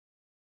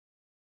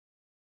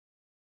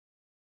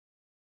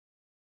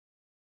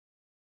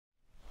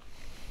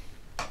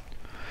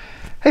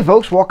Hey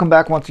folks, welcome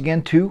back once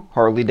again to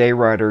Harley Day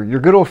Rider, your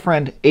good old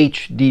friend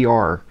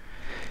HDR,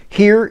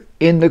 here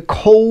in the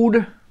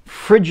cold,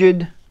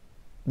 frigid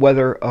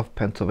weather of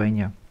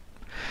Pennsylvania.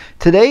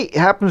 Today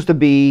happens to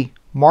be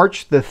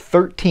March the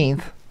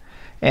 13th,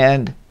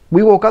 and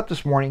we woke up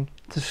this morning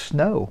to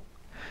snow.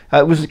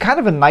 It was kind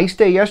of a nice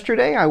day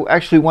yesterday. I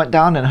actually went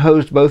down and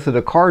hosed both of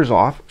the cars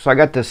off, so I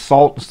got the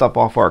salt and stuff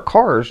off our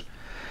cars.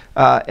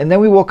 And then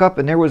we woke up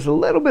and there was a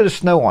little bit of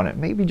snow on it,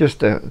 maybe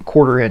just a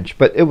quarter inch,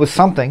 but it was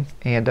something.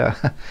 And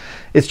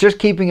it's just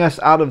keeping us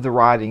out of the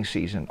riding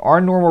season. Our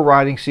normal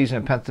riding season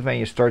in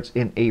Pennsylvania starts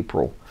in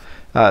April.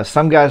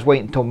 Some guys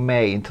wait until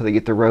May until they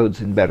get the roads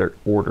in better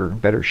order,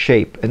 better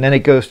shape. And then it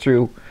goes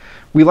through,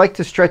 we like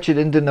to stretch it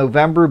into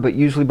November, but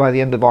usually by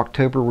the end of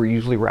October, we're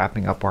usually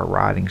wrapping up our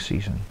riding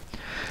season.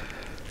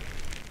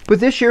 But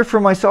this year for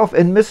myself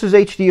and Mrs.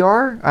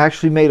 HDR, I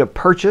actually made a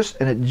purchase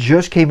and it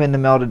just came in the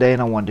mail today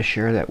and I wanted to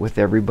share that with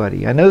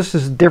everybody. I know this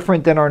is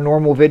different than our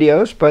normal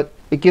videos, but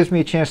it gives me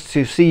a chance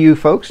to see you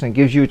folks and it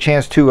gives you a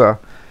chance to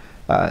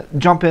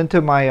jump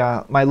into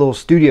my, my little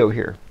studio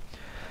here.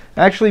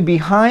 Actually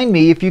behind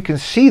me, if you can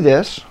see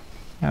this,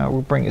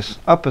 we'll bring this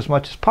up as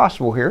much as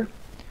possible here.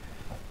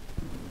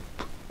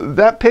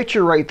 That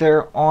picture right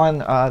there on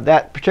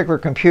that particular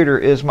computer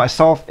is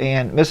myself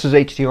and Mrs.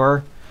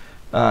 HDR.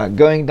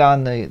 Going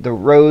down the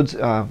roads,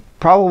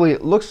 probably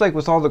it looks like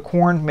with all the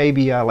corn,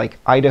 maybe like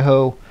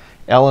Idaho,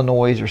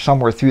 Illinois, or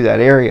somewhere through that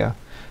area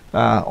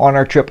on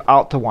our trip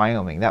out to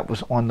Wyoming. That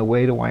was on the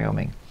way to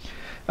Wyoming.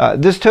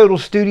 This total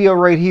studio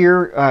right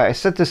here, I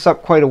set this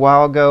up quite a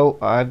while ago.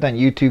 I've done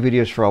YouTube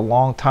videos for a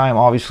long time.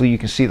 Obviously you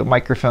can see the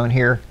microphone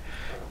here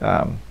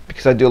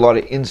because I do a lot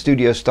of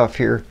in-studio stuff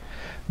here.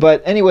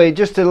 But anyway,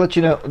 just to let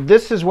you know,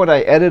 this is what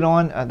I edit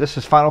on. This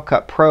is Final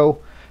Cut Pro.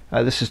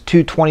 This is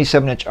two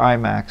 27-inch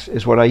iMacs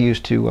is what I use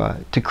to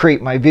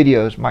create my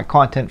videos, my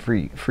content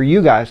for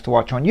you guys to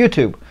watch on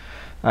YouTube.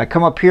 I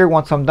come up here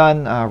once I'm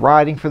done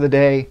riding for the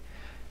day,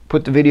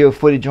 put the video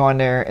footage on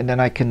there, and then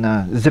I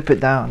can zip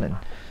it down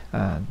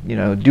and you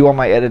know, do all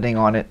my editing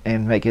on it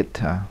and make it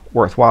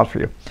worthwhile for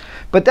you.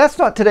 But that's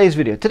not today's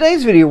video.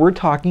 Today's video we're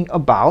talking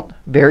about,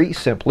 very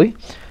simply,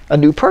 a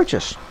new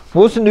purchase.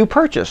 What was the new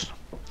purchase?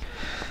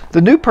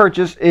 The new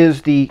purchase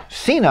is the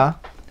Sena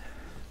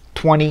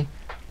 20S.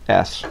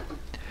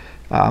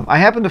 I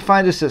happened to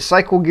find this at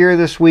Cycle Gear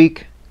this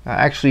week.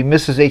 Actually,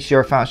 Mrs.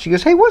 HDR found it. She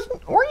goes, "Hey,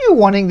 weren't you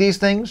wanting these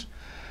things?"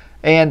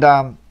 And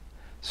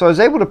so I was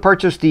able to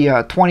purchase the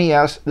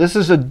 20S. This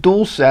is a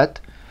dual set,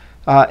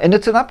 and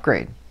it's an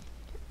upgrade.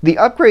 The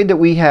upgrade that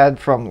we had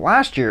from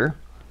last year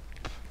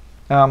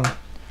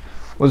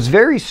was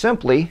very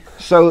simply,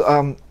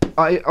 so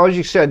as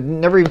you said,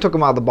 never even took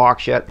them out of the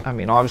box yet. I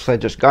mean, obviously I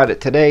just got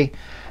it today,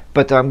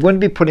 but I'm going to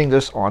be putting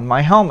this on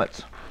my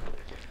helmets.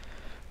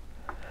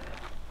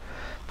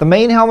 The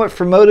main helmet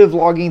for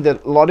motovlogging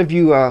that a lot of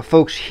you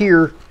folks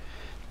hear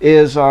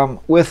is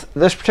with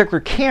this particular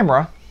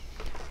camera.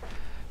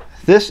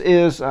 This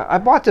is, I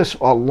bought this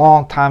a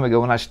long time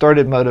ago when I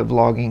started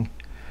motovlogging.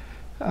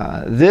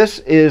 This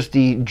is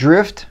the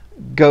Drift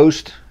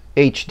Ghost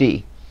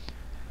HD.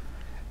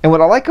 And what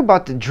I like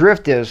about the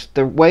Drift is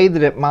the way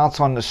that it mounts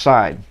on the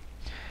side.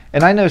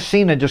 And I know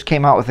Sena just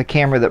came out with a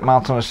camera that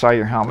mounts on the side of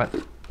your helmet.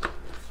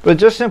 But it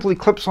just simply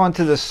clips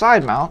onto the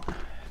side mount,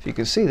 if you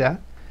can see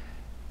that.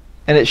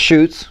 And it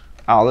shoots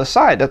out of the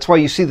side. That's why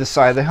you see the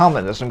side of the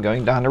helmet as I'm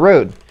going down the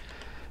road.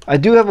 I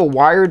do have a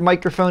wired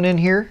microphone in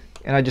here,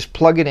 and I just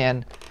plug it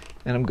in,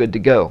 and I'm good to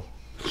go.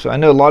 So I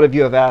know a lot of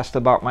you have asked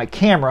about my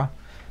camera.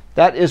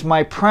 That is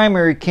my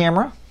primary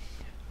camera.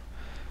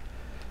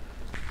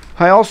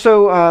 I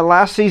also,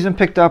 last season,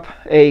 picked up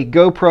a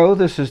GoPro.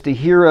 This is the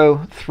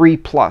Hero 3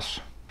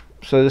 Plus.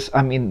 So this,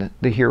 I mean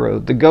the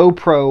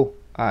GoPro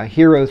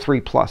Hero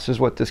 3 Plus is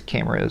what this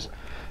camera is.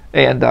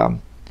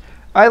 And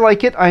I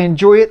like it. I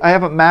enjoy it. I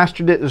haven't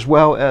mastered it as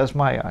well as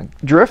my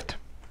Drift.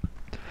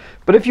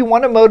 But if you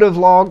want to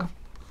motovlog,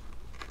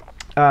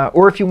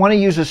 or if you want to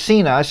use a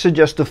Sena, I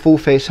suggest a full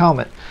face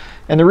helmet.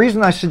 And the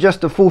reason I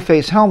suggest a full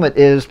face helmet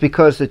is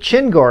because the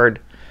chin guard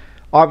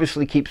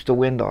obviously keeps the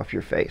wind off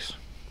your face.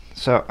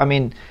 So, I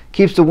mean,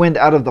 keeps the wind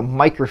out of the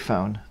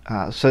microphone.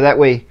 So that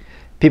way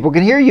people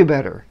can hear you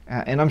better.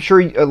 And I'm sure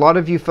a lot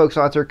of you folks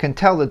out there can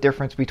tell the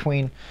difference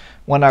between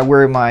when I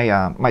wear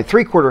my, my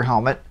 3/4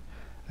 helmet,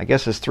 I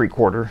guess it's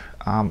 3/4,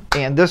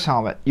 and this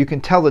helmet. You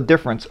can tell the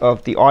difference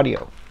of the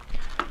audio.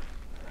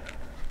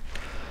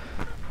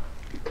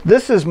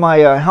 This is my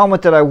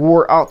helmet that I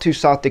wore out to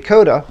South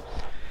Dakota,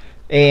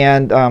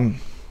 and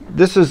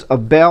this is a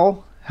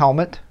Bell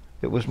helmet.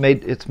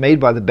 It's made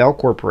by the Bell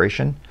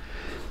Corporation,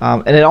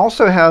 and it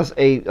also has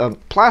a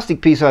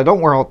plastic piece that I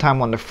don't wear all the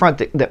time on the front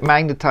that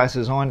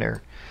magnetizes on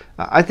there.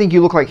 I think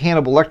you look like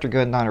Hannibal Lecter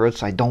going down the road,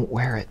 so I don't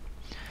wear it.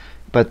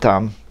 But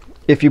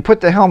if you put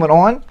the helmet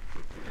on,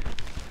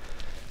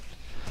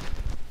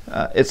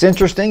 it's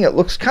interesting. It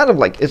looks kind of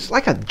like, it's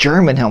like a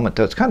German helmet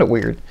though. It's kind of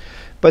weird.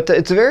 But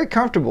it's very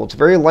comfortable. It's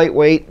very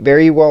lightweight,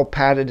 very well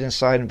padded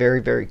inside, and very,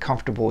 very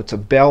comfortable. It's a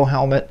Bell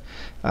helmet.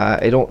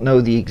 I don't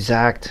know the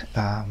exact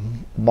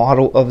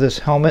model of this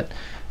helmet.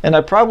 And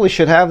I probably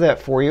should have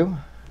that for you.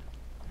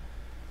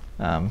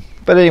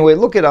 But anyway,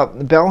 look it up.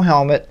 The Bell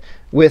helmet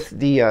with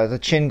the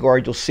chin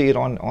guard. You'll see it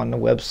on the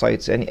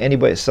websites.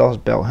 Anybody that sells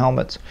Bell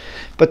helmets.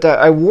 But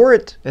I wore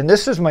it, and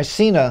this is my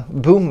Sena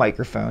boom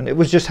microphone. It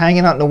was just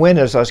hanging out in the wind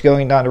as I was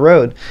going down the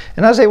road,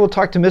 and I was able to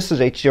talk to Mrs.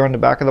 HDR on the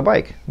back of the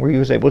bike, where he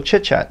was able to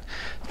chit chat.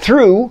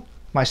 Through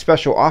my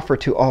special offer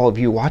to all of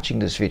you watching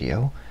this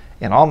video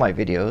and all my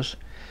videos,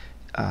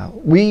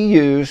 we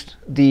used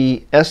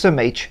the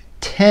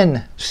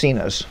SMH-10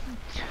 Senas.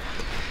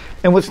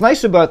 And what's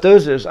nice about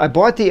those is I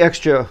bought the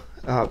extra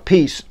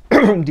piece,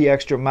 the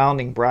extra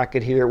mounting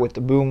bracket here with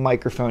the boom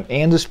microphone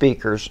and the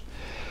speakers.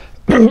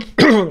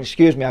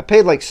 Excuse me, I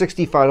paid like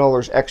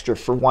 $65 extra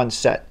for one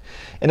set.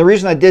 And the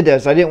reason I did that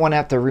is I didn't want to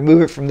have to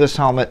remove it from this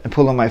helmet and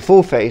put on my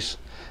full face.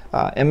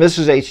 And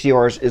Mrs.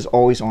 HDR's is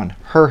always on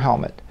her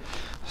helmet.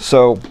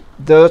 So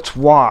that's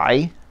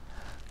why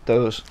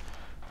those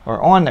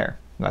are on there.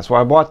 That's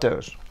why I bought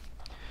those.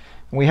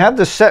 And we have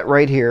the set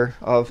right here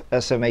of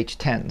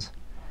SMH-10s.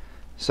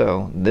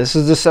 So this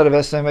is the set of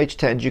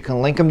SMH-10s. You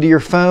can link them to your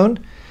phone.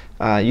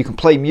 You can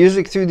play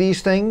music through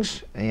these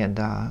things. And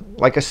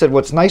like I said,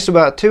 what's nice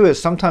about it too is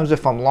sometimes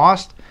if I'm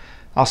lost,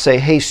 I'll say,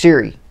 hey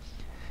Siri,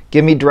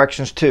 give me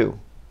directions to.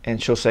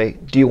 And she'll say,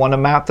 do you want to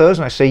map those?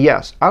 And I say,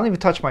 yes. I don't even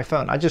touch my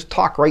phone. I just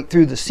talk right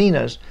through the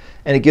Senas,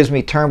 and it gives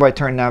me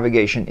turn-by-turn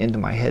navigation into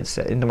my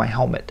headset, into my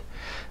helmet.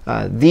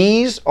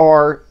 These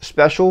are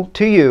special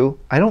to you.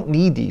 I don't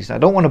need these. I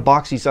don't want to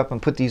box these up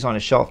and put these on a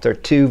shelf. They're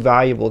too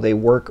valuable. They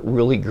work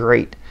really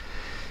great.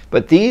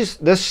 But this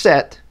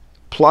set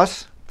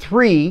plus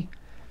 3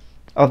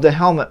 of the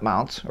helmet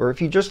mounts, or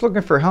if you're just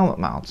looking for helmet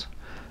mounts,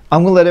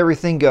 I'm going to let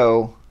everything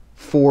go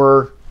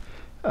for,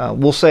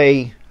 we'll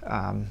say,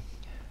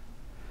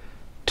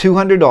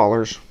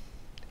 $200,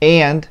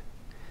 and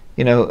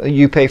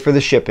you pay for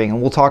the shipping,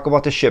 and we'll talk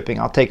about the shipping.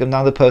 I'll take them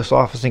down to the post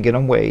office and get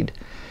them weighed.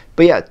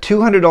 But yeah,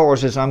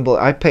 $200 is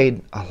unbelievable. I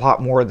paid a lot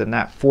more than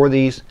that for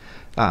these.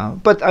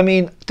 But I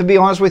mean, to be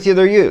honest with you,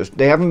 they're used.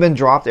 They haven't been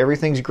dropped.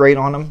 Everything's great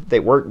on them. They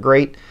work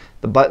great.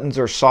 The buttons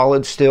are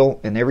solid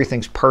still, and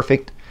everything's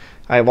perfect.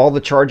 I have all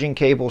the charging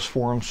cables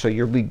for them, so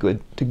you'll be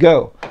good to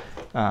go.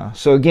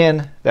 So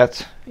again,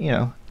 that's,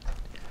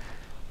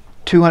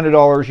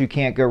 $200, you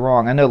can't go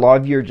wrong. I know a lot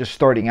of you are just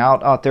starting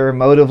out there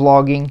motive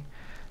logging,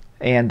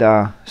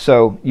 and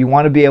so you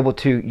want to be able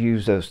to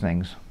use those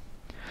things.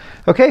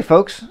 Okay,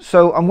 folks,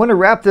 so I'm going to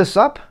wrap this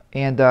up,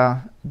 and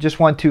just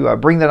want to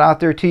bring that out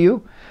there to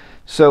you.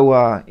 So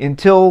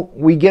until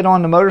we get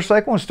on the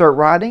motorcycle and start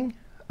riding,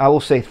 I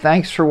will say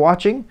thanks for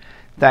watching.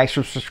 Thanks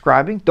for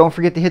subscribing. Don't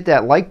forget to hit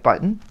that like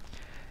button.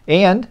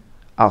 And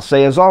I'll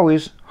say, as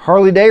always,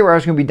 Harley Day Rider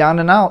is going to be down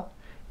and out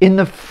in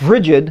the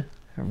frigid,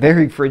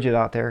 very frigid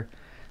out there,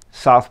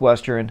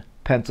 southwestern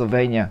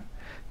Pennsylvania.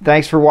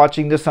 Thanks for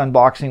watching this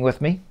unboxing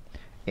with me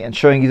and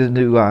showing you the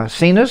new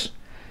Senas.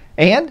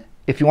 And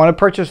if you want to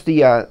purchase the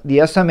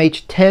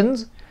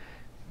SMH-10s,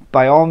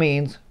 by all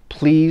means,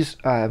 please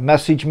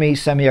message me,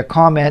 send me a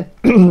comment,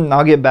 and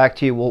I'll get back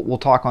to you. We'll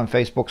talk on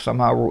Facebook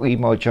somehow. We'll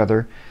email each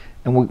other,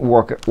 and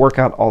we'll work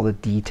out all the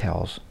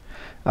details.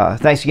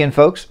 Thanks again,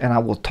 folks, and I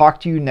will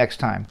talk to you next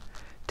time.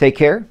 Take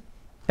care,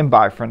 and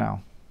bye for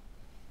now.